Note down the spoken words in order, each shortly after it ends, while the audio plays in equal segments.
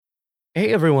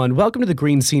Hey everyone, welcome to the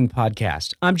Green Scene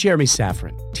Podcast. I'm Jeremy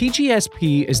Safran.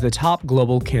 TGSP is the top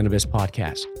global cannabis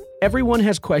podcast. Everyone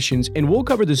has questions, and we'll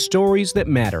cover the stories that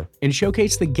matter and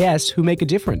showcase the guests who make a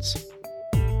difference.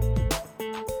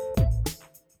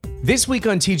 This week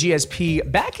on TGSP,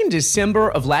 back in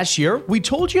December of last year, we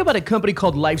told you about a company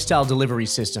called Lifestyle Delivery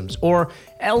Systems, or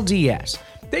LDS.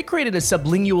 They created a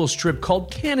sublingual strip called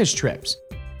Cannabis strips.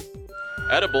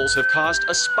 Edibles have caused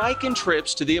a spike in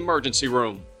trips to the emergency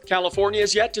room. California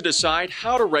has yet to decide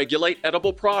how to regulate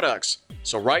edible products.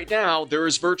 So right now, there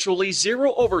is virtually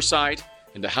zero oversight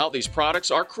into how these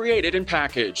products are created and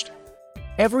packaged.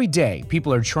 Every day,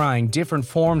 people are trying different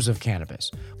forms of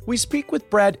cannabis. We speak with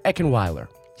Brad Eckenweiler.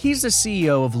 He's the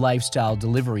CEO of Lifestyle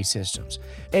Delivery Systems,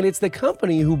 and it's the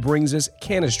company who brings us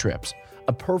Cannabis strips,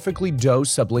 a perfectly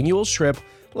dosed sublingual strip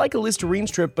like a Listerine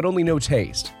strip, but only no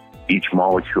taste. Each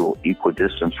molecule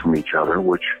equidistant from each other,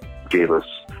 which gave us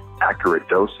accurate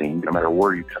dosing, no matter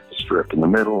where you cut the strip, in the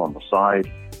middle, on the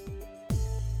side.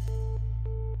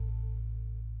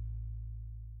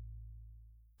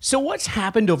 So what's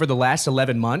happened over the last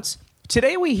 11 months?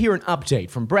 Today we hear an update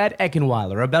from Brad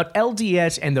Eckenweiler about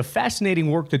LDS and the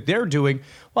fascinating work that they're doing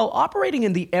while operating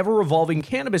in the ever-evolving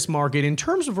cannabis market in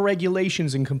terms of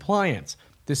regulations and compliance,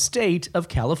 the state of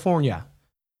California.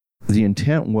 The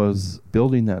intent was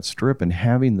building that strip and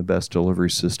having the best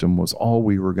delivery system was all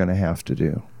we were going to have to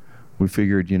do. We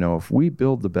figured, if we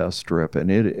build the best strip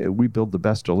and we build the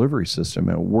best delivery system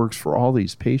and it works for all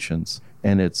these patients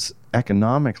and it's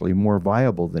economically more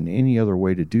viable than any other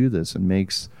way to do this and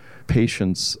makes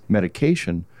patients'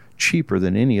 medication cheaper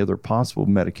than any other possible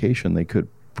medication they could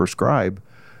prescribe,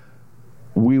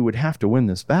 we would have to win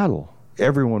this battle.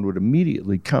 Everyone would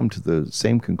immediately come to the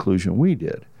same conclusion we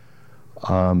did.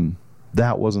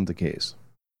 That wasn't the case.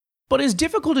 But as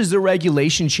difficult as the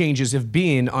regulation changes have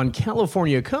been on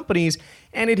California companies,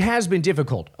 and it has been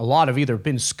difficult, a lot have either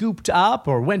been scooped up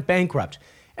or went bankrupt,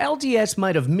 LDS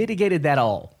might have mitigated that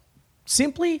all,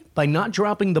 simply by not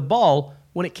dropping the ball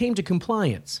when it came to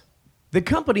compliance. The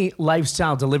company,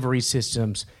 Lifestyle Delivery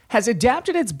Systems, has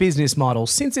adapted its business model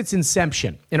since its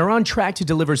inception and are on track to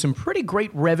deliver some pretty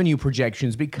great revenue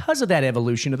projections because of that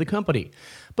evolution of the company.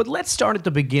 But let's start at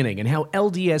the beginning and how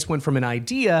LDS went from an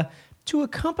idea to a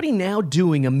company now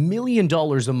doing $1 million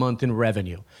a month in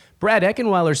revenue. Brad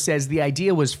Eckenweiler says the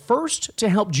idea was first to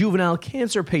help juvenile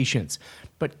cancer patients,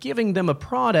 but giving them a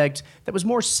product that was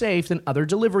more safe than other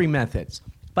delivery methods.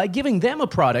 By giving them a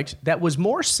product that was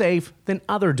more safe than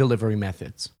other delivery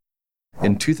methods.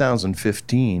 In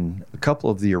 2015, a couple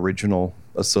of the original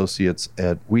associates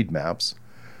at Weed Maps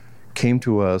came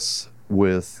to us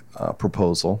with a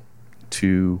proposal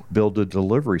to build a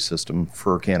delivery system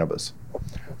for cannabis.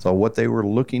 So what they were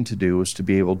looking to do was to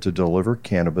be able to deliver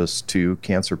cannabis to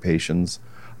cancer patients,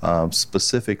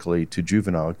 specifically to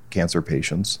juvenile cancer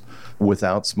patients,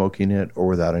 without smoking it or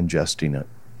without ingesting it.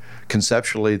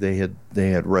 Conceptually, they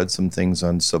had read some things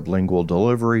on sublingual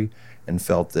delivery and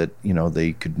felt that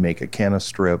they could make a Cannabis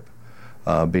strip,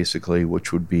 basically,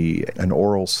 which would be an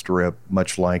oral strip,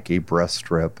 much like a breath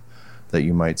strip that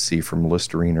you might see from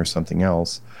Listerine or something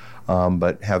else,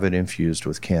 but have it infused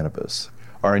with cannabis.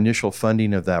 Our initial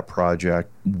funding of that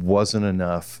project wasn't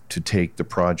enough to take the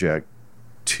project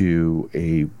to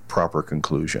a proper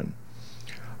conclusion.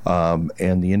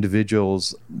 And the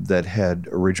individuals that had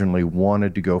originally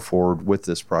wanted to go forward with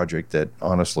this project that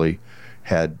honestly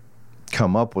had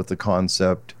come up with the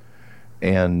concept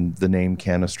and the name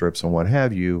Cannabis strips and what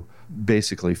have you,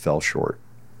 basically fell short.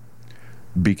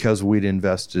 Because we'd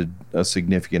invested a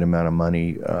significant amount of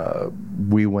money,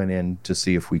 we went in to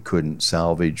see if we couldn't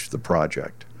salvage the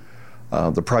project.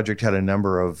 The project had a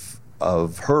number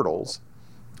of hurdles,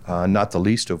 not the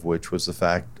least of which was the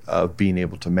fact of being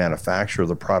able to manufacture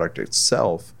the product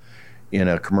itself in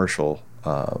a commercial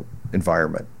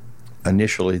environment.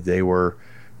 Initially, they were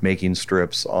making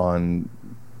strips on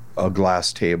a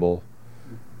glass table,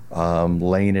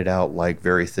 laying it out like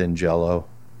very thin Jell-O,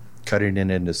 cutting it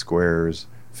into squares,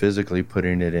 physically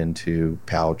putting it into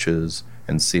pouches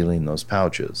and sealing those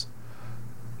pouches.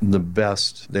 The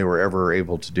best they were ever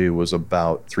able to do was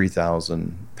about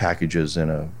 3,000 packages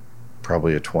in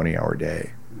probably a 20-hour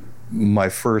day. My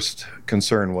first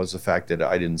concern was the fact that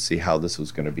I didn't see how this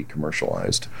was going to be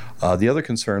commercialized. The other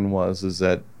concern is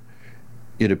that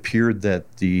it appeared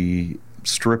that the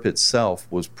strip itself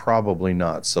was probably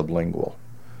not sublingual,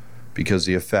 because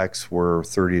the effects were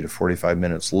 30 to 45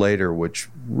 minutes later, which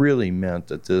really meant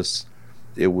that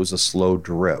it was a slow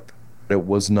drip. It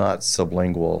was not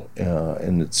sublingual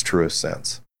in its truest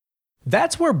sense.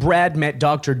 That's where Brad met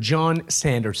Dr. John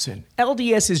Sanderson,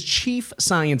 LDS's chief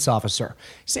science officer.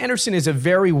 Sanderson is a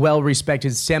very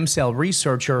well-respected stem cell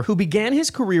researcher who began his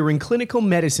career in clinical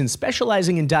medicine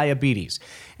specializing in diabetes.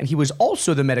 And he was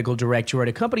also the medical director at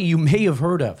a company you may have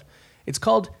heard of. It's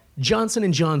called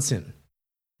Johnson & Johnson.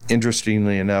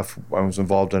 Interestingly enough, I was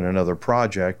involved in another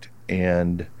project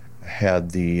and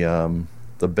had the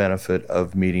benefit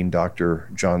of meeting Dr.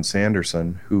 John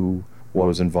Sanderson, who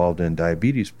was involved in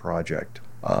diabetes project.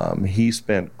 He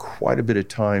spent quite a bit of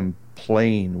time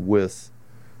playing with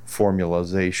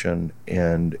formulation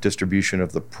and distribution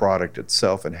of the product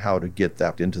itself and how to get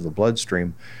that into the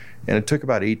bloodstream. And it took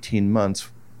about 18 months,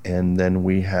 and then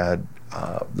we had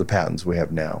the patents we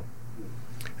have now.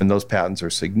 And those patents are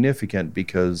significant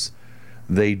because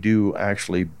they do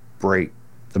actually break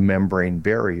the membrane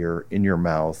barrier in your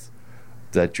mouth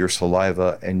that your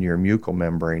saliva and your mucal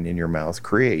membrane in your mouth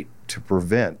create to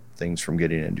prevent things from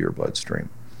getting into your bloodstream.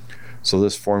 So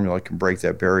this formula can break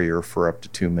that barrier for up to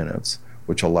 2 minutes,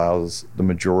 which allows the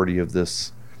majority of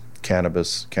this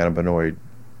cannabinoid,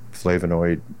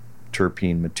 flavonoid,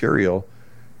 terpene material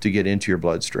to get into your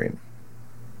bloodstream.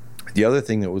 The other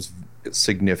thing that was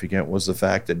significant was the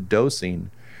fact that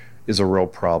dosing is a real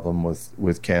problem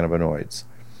with cannabinoids.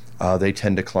 They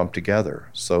tend to clump together,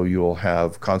 so you'll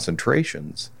have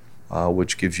concentrations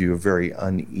which gives you a very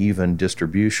uneven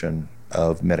distribution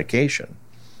of medication.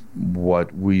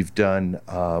 What we've done,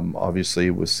 obviously,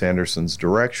 with Sanderson's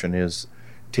direction is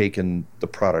taken the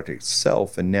product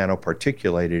itself and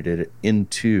nanoparticulated it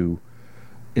into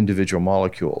individual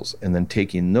molecules, and then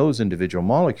taking those individual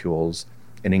molecules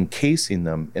and encasing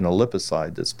them in a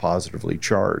lipicide that's positively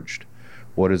charged.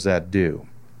 What does that do?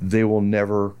 They will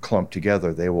never clump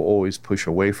together. They will always push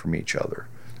away from each other.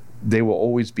 They will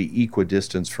always be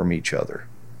equidistant from each other.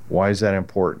 Why is that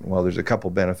important? Well, there's a couple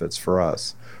benefits for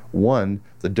us. One,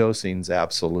 the dosing's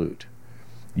absolute.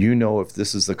 You know if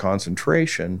this is the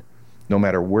concentration, no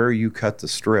matter where you cut the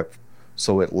strip,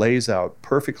 so it lays out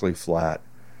perfectly flat.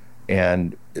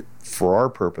 And for our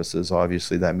purposes,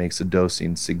 obviously, that makes the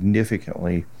dosing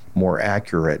significantly more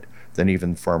accurate than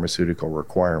even pharmaceutical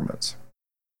requirements.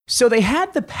 So they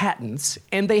had the patents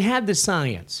and they had the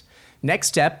science. Next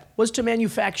step was to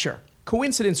manufacture.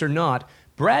 Coincidence or not,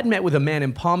 Brad met with a man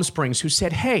in Palm Springs who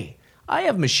said, "Hey, I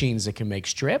have machines that can make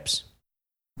strips."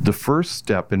 The first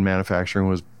step in manufacturing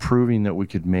was proving that we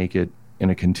could make it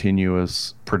in a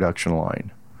continuous production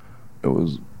line. It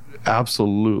was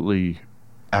absolutely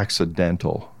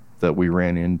accidental that we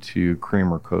ran into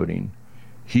creamer coating.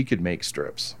 He could make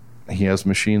strips. He has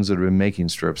machines that have been making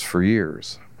strips for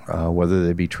years, whether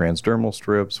they be transdermal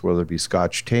strips, whether it be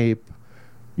Scotch tape,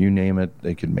 you name it,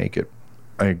 they could make it.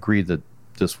 I agree that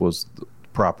this was the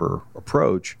proper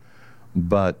approach,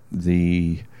 but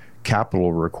the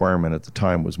capital requirement at the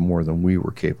time was more than we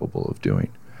were capable of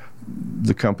doing.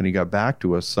 The company got back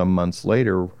to us some months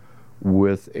later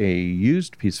with a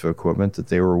used piece of equipment that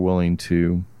they were willing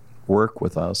to work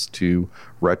with us to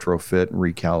retrofit and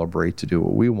recalibrate to do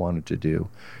what we wanted to do.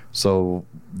 So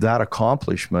that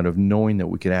accomplishment of knowing that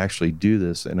we could actually do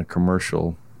this in a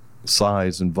commercial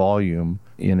size and volume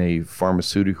in a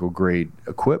pharmaceutical grade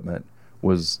equipment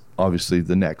was obviously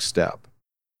the next step.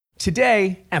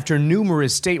 Today, after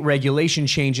numerous state regulation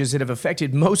changes that have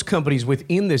affected most companies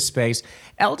within this space,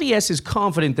 LDS is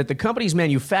confident that the company's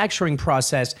manufacturing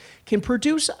process can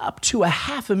produce up to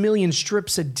 500,000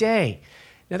 strips a day.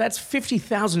 Now that's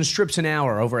 50,000 strips an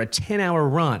hour over a 10-hour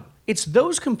run. It's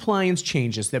those compliance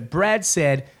changes that Brad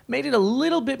said made it a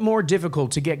little bit more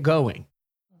difficult to get going.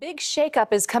 Big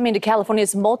shakeup is coming to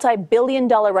California's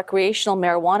multi-billion-dollar recreational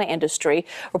marijuana industry.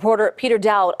 Reporter Peter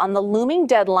Dowd on the looming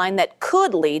deadline that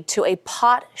could lead to a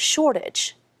pot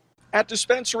shortage. At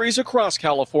dispensaries across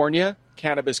California,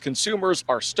 cannabis consumers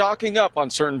are stocking up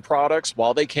on certain products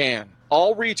while they can.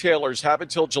 All retailers have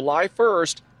until July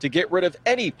 1st to get rid of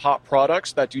any pot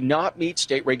products that do not meet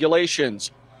state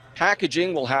regulations.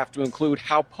 Packaging will have to include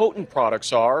how potent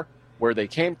products are, where they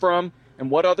came from, and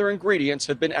what other ingredients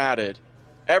have been added.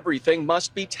 Everything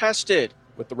must be tested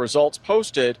with the results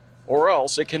posted, or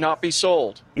else it cannot be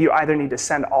sold. You either need to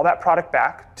send all that product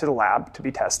back to the lab to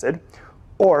be tested,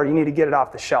 or you need to get it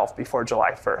off the shelf before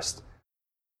July 1st.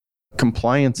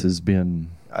 Compliance has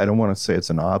been, I don't want to say it's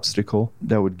an obstacle.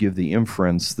 That would give the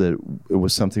inference that it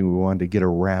was something we wanted to get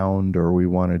around or we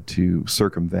wanted to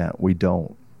circumvent. We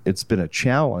don't. It's been a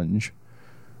challenge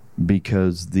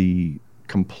because the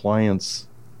compliance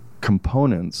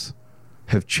components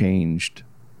have changed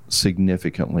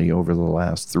significantly over the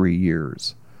last 3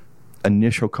 years.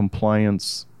 Initial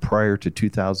compliance prior to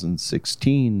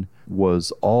 2016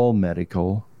 was all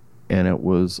medical and it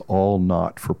was all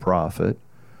not for profit.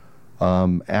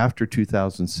 After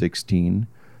 2016,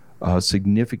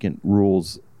 significant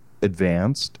rules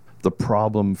advanced. The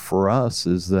problem for us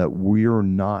is that we're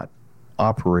not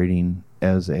operating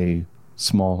as a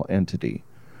small entity.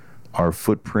 Our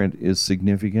footprint is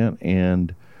significant,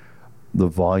 and the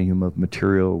volume of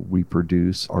material we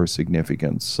produce are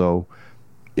significant. So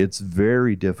it's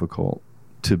very difficult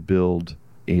to build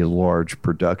a large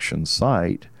production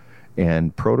site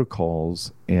and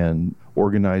protocols and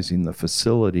organizing the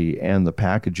facility and the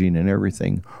packaging and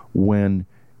everything when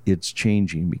it's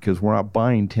changing, because we're not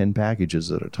buying 10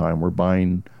 packages at a time. We're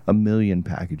buying 1 million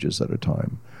packages at a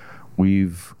time.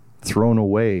 We've thrown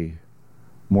away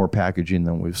more packaging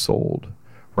than we've sold.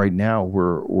 Right now,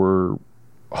 we're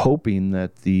hoping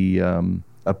that the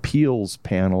appeals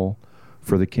panel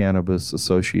for the Cannabis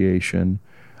Association,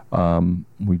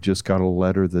 we just got a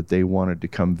letter that they wanted to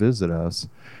come visit us,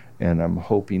 and I'm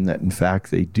hoping that in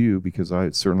fact they do, because I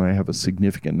certainly have a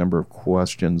significant number of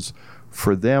questions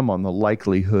for them on the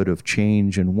likelihood of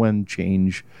change and when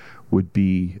change would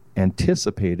be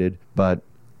anticipated. But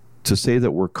to say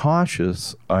that we're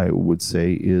cautious, I would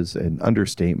say, is an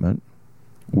understatement.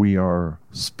 We are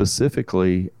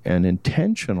specifically and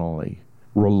intentionally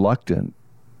reluctant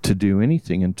to do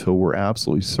anything until we're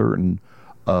absolutely certain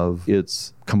of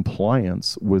its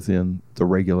compliance within the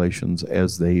regulations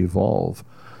as they evolve.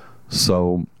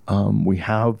 So we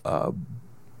have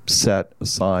set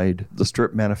aside the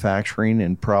strip manufacturing,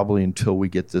 and probably until we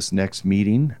get this next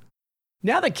meeting.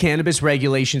 Now that cannabis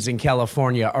regulations in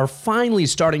California are finally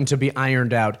starting to be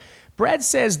ironed out, Brad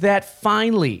says that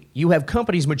finally you have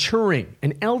companies maturing,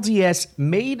 and LDS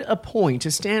made a point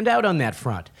to stand out on that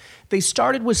front. They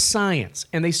started with science,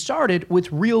 and they started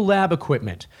with real lab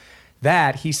equipment.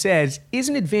 That, he says, is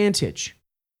an advantage.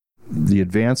 The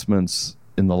advancements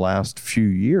in the last few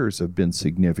years have been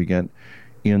significant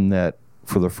in that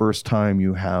for the first time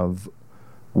you have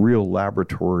real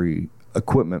laboratory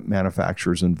equipment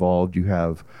manufacturers involved. You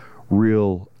have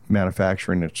real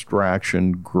manufacturing,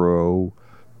 extraction, grow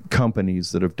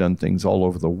companies that have done things all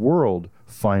over the world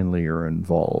finally are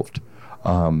involved.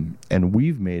 And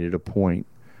we've made it a point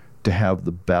to have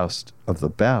the best of the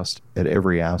best at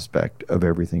every aspect of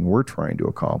everything we're trying to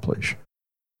accomplish.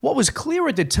 What was clear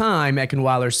at the time,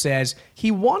 Eckenweiler says,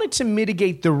 he wanted to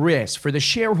mitigate the risk for the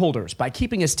shareholders by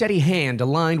keeping a steady hand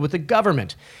aligned with the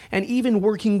government and even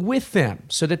working with them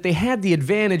so that they had the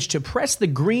advantage to press the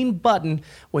green button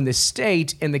when the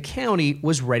state and the county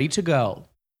was ready to go.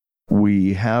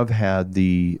 We have had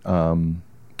the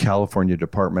California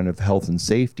Department of Health and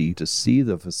Safety to see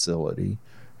the facility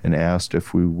and asked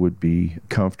if we would be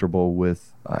comfortable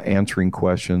with answering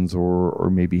questions or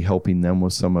maybe helping them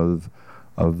with some of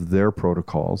their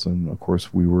protocols. And of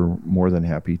course, we were more than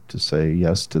happy to say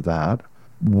yes to that.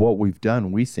 What we've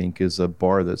done, we think, is a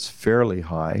bar that's fairly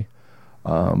high.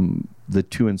 The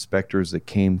two inspectors that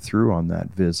came through on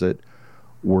that visit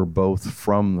were both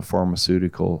from the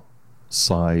pharmaceutical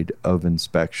side of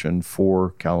inspection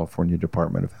for California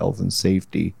Department of Health and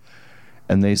Safety.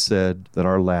 And they said that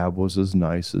our lab was as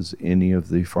nice as any of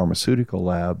the pharmaceutical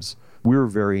labs. We were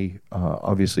very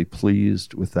obviously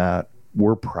pleased with that.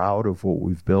 We're proud of what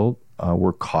we've built.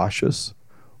 We're cautious.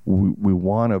 We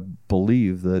want to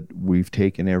believe that we've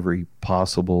taken every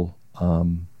possible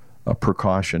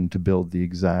precaution to build the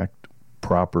exact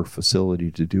proper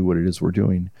facility to do what it is we're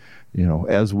doing. You know,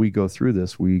 as we go through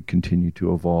this, we continue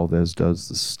to evolve, as does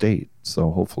the state.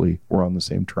 So hopefully we're on the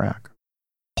same track.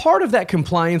 Part of that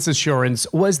compliance assurance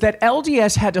was that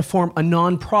LDS had to form a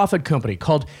nonprofit company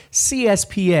called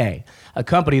CSPA, a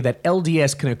company that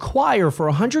LDS can acquire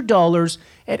for $100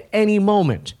 at any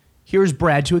moment. Here's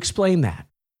Brad to explain that.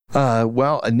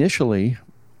 Well, initially,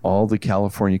 all the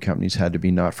California companies had to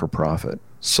be not-for-profit.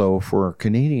 So for a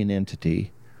Canadian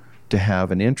entity to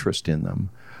have an interest in them,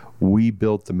 we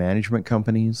built the management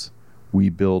companies. We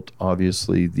built,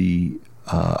 obviously, the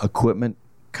equipment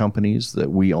companies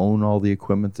that we own all the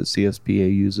equipment that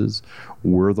CSPA uses.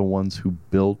 We're the ones who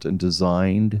built and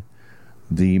designed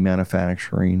the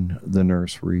manufacturing, the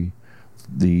nursery,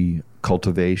 the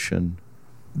cultivation.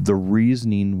 The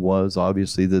reasoning was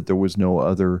obviously that there was no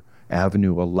other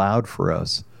avenue allowed for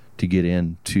us to get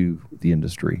into the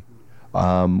industry.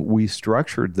 We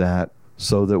structured that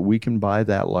so that we can buy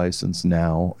that license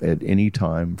now at any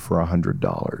time for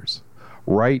 $100.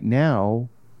 Right now,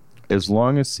 as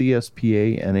long as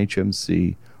CSPA and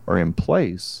HMC are in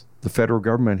place, the federal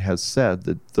government has said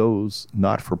that those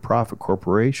not-for-profit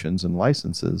corporations and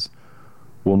licenses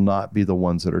will not be the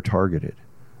ones that are targeted.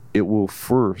 It will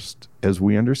first, as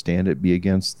we understand it, be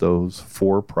against those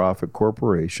for-profit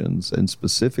corporations, and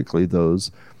specifically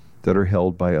those that are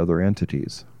held by other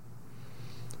entities.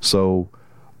 So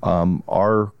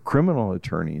Our criminal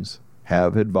attorneys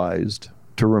have advised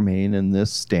to remain in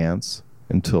this stance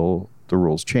until the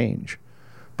rules change.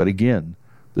 But again,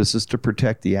 this is to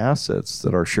protect the assets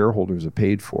that our shareholders have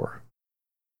paid for.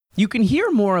 You can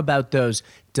hear more about those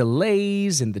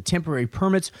delays and the temporary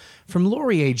permits from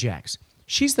Lori Ajax.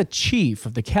 She's the chief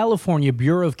of the California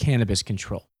Bureau of Cannabis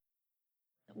Control.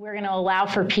 We're going to allow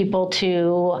for people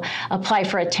to apply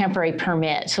for a temporary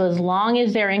permit. So as long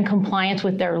as they're in compliance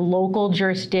with their local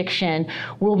jurisdiction,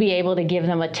 we'll be able to give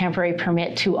them a temporary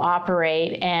permit to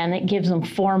operate, and it gives them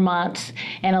 4 months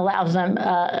and allows them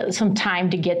some time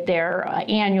to get their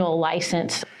annual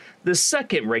license. The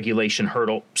second regulation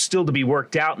hurdle, still to be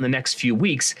worked out in the next few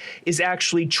weeks, is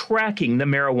actually tracking the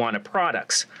marijuana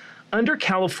products. Under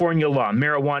California law,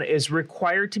 marijuana is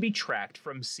required to be tracked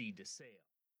from seed to sale.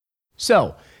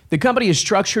 So, the company is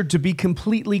structured to be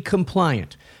completely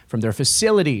compliant, from their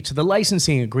facility to the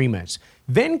licensing agreements.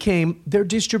 Then came their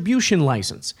distribution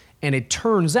license, and it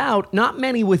turns out not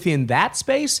many within that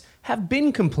space have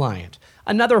been compliant.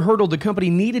 Another hurdle the company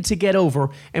needed to get over,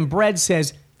 and Brad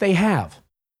says they have.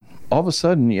 All of a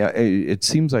sudden, it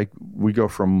seems like we go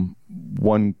from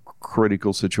one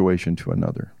critical situation to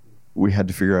another. We had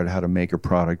to figure out how to make a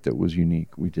product that was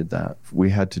unique. We did that.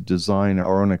 We had to design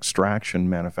our own extraction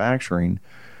manufacturing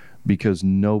because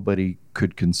nobody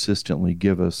could consistently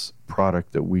give us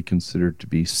product that we considered to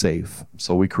be safe.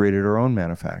 So we created our own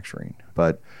manufacturing.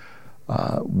 But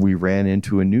we ran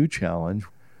into a new challenge.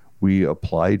 We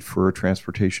applied for a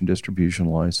transportation distribution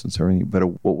license, everything.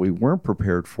 But what we weren't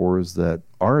prepared for is that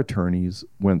our attorneys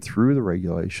went through the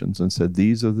regulations and said,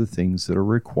 these are the things that are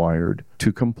required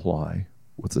to comply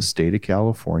with the state of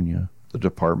California, the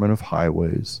Department of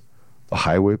Highways, the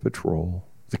Highway Patrol,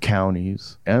 the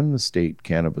counties, and the State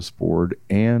Cannabis Board,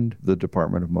 and the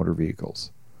Department of Motor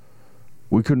Vehicles.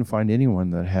 We couldn't find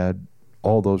anyone that had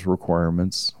all those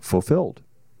requirements fulfilled.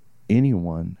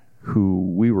 Anyone who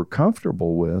we were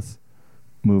comfortable with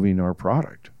moving our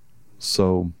product.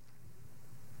 So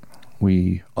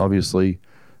we obviously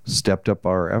stepped up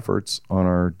our efforts on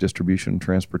our distribution and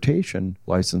transportation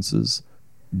licenses.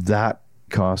 That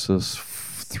cost us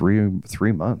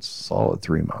three months, solid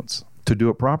 3 months, to do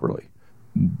it properly.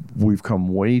 We've come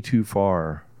way too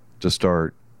far to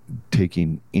start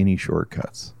taking any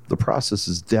shortcuts. The process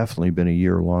has definitely been a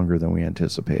year longer than we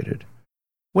anticipated.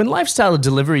 When Lifestyle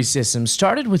Delivery Systems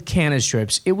started with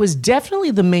Cannastrips, it was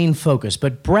definitely the main focus,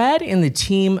 but Brad and the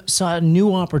team saw a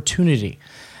new opportunity.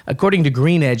 According to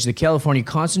Green Edge, the California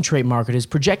concentrate market is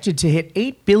projected to hit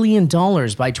 $8 billion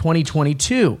by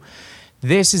 2022.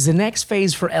 This is the next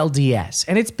phase for LDS,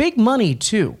 and it's big money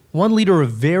too. 1 liter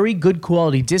of very good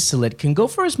quality distillate can go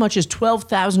for as much as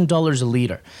 $12,000 a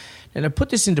liter. And to put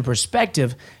this into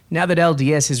perspective, now that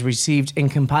LDS has received and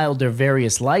compiled their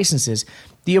various licenses,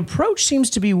 the approach seems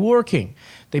to be working.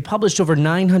 They published over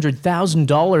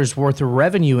 $900,000 worth of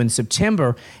revenue in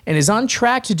September and is on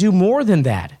track to do more than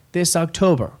that this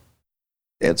October.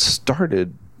 It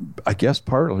started, I guess,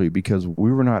 partly because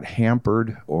we were not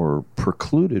hampered or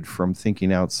precluded from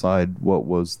thinking outside what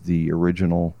was the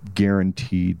original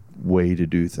guaranteed way to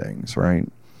do things, right?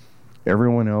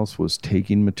 Everyone else was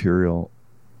taking material,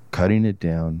 cutting it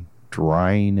down,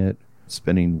 drying it,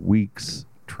 spending weeks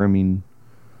trimming,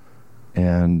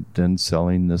 and then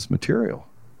selling this material.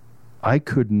 I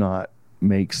could not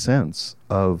make sense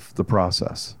of the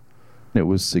process. It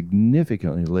was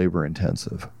significantly labor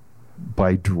intensive.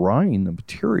 By drying the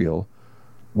material,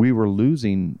 we were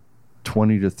losing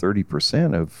 20 to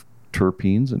 30% of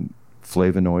terpenes and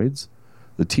flavonoids.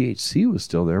 The THC was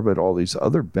still there, but all these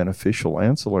other beneficial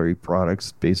ancillary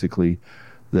products, basically,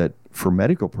 that for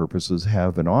medical purposes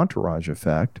have an entourage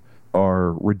effect,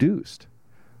 are reduced.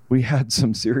 We had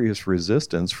some serious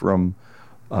resistance from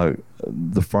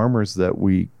the farmers that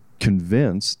we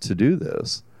convinced to do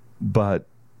this. But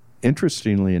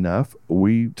interestingly enough,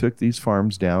 we took these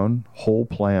farms down, whole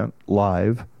plant,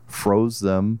 live, froze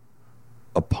them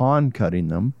upon cutting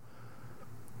them,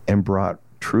 and brought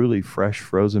truly fresh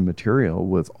frozen material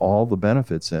with all the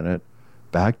benefits in it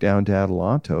back down to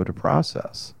Adelanto to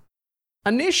process.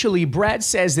 Initially, Brad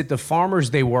says that the farmers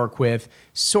they work with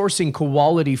sourcing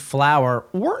quality flower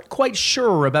weren't quite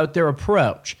sure about their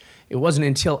approach. It wasn't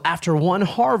until after one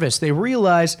harvest they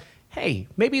realized, hey,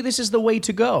 maybe this is the way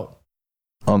to go.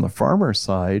 On the farmer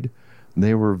side,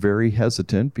 they were very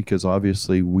hesitant because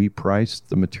obviously we priced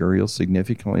the material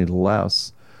significantly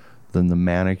less than the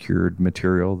manicured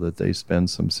material that they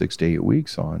spend some 6 to 8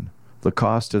 weeks on. The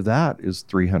cost of that is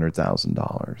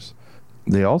 $300,000.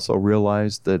 They also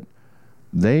realized that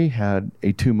they had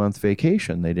a 2-month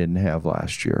vacation they didn't have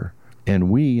last year.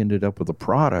 And we ended up with a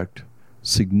product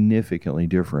significantly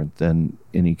different than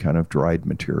any kind of dried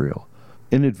material.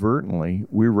 Inadvertently,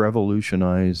 we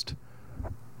revolutionized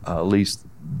at least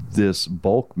this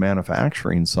bulk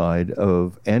manufacturing side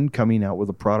and coming out with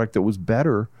a product that was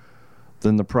better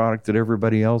than the product that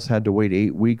everybody else had to wait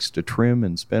 8 weeks to trim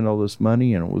and spend all this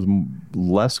money, and it was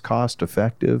less cost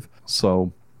effective.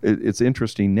 So it's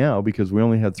interesting now because we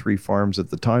only had 3 farms at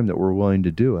the time that were willing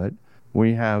to do it.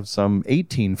 We have some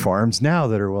 18 farms now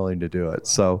that are willing to do it.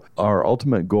 So our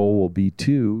ultimate goal will be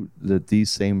that these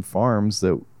same farms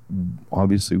that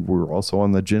obviously we're also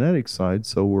on the genetics side,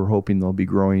 so we're hoping they'll be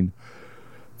growing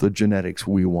the genetics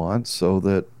we want so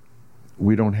that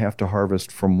we don't have to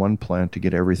harvest from one plant to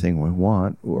get everything we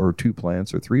want, or 2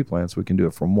 plants or 3 plants. We can do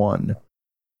it from one.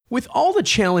 With all the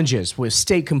challenges with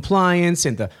state compliance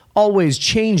and the always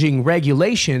changing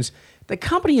regulations, the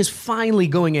company is finally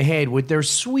going ahead with their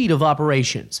suite of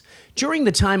operations. During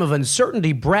the time of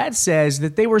uncertainty, Brad says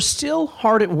that they were still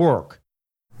hard at work.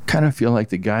 Kind of feel like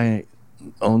the guy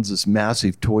owns this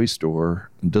massive toy store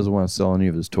and doesn't want to sell any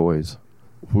of his toys.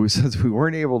 Since we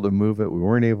weren't able to move it, we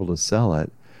weren't able to sell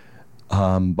it,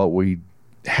 but we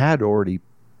had already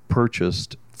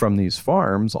purchased from these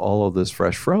farms all of this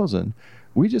fresh frozen.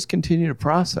 We just continue to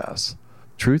process.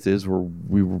 Truth is,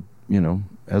 we were,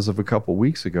 as of a couple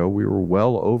weeks ago, we were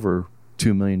well over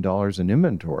 $2 million in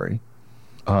inventory.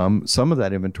 Some of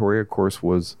that inventory, of course,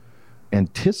 was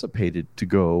anticipated to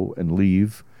go and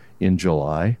leave in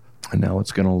July, and now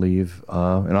it's going to leave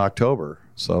in October.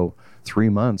 So 3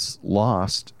 months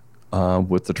lost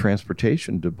with the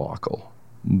transportation debacle.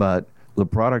 But the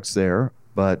product's there.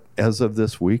 But as of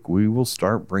this week, we will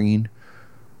start bringing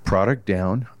product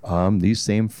down. These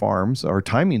same farms, our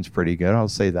timing's pretty good. I'll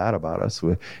say that about us.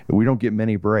 We don't get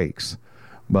many breaks,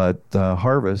 but the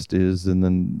harvest is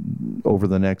over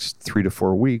the next 3 to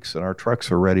 4 weeks, and our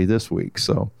trucks are ready this week.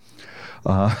 So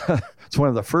it's one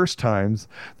of the first times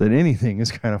that anything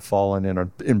has kind of fallen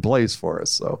in place for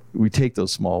us. So we take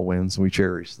those small wins and we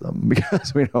cherish them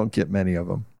because we don't get many of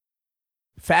them.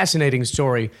 Fascinating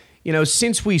story.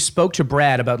 Since we spoke to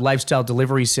Brad about lifestyle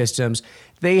delivery systems,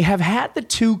 they have had the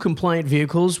 2 compliant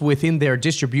vehicles within their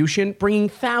distribution, bringing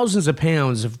thousands of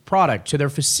pounds of product to their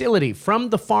facility from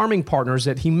the farming partners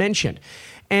that he mentioned.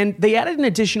 And they added an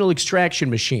additional extraction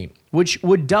machine, which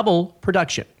would double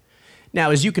production.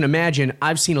 Now, as you can imagine,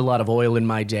 I've seen a lot of oil in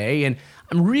my day, and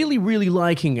I'm really, really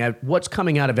liking at what's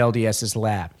coming out of LDS's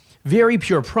lab. Very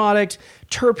pure product,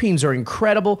 terpenes are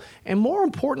incredible, and more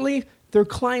importantly, their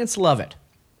clients love it.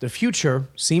 The future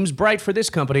seems bright for this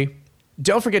company.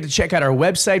 Don't forget to check out our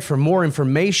website for more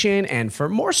information and for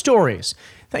more stories.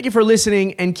 Thank you for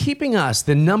listening and keeping us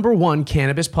the #1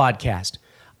 cannabis podcast.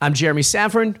 I'm Jeremy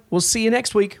Saffron. We'll see you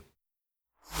next week.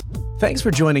 Thanks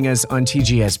for joining us on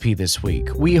TGSP this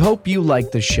week. We hope you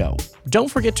liked the show.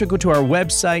 Don't forget to go to our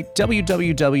website,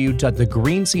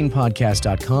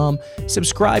 www.thegreenscenepodcast.com,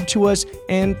 subscribe to us,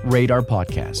 and rate our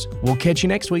podcast. We'll catch you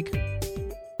next week.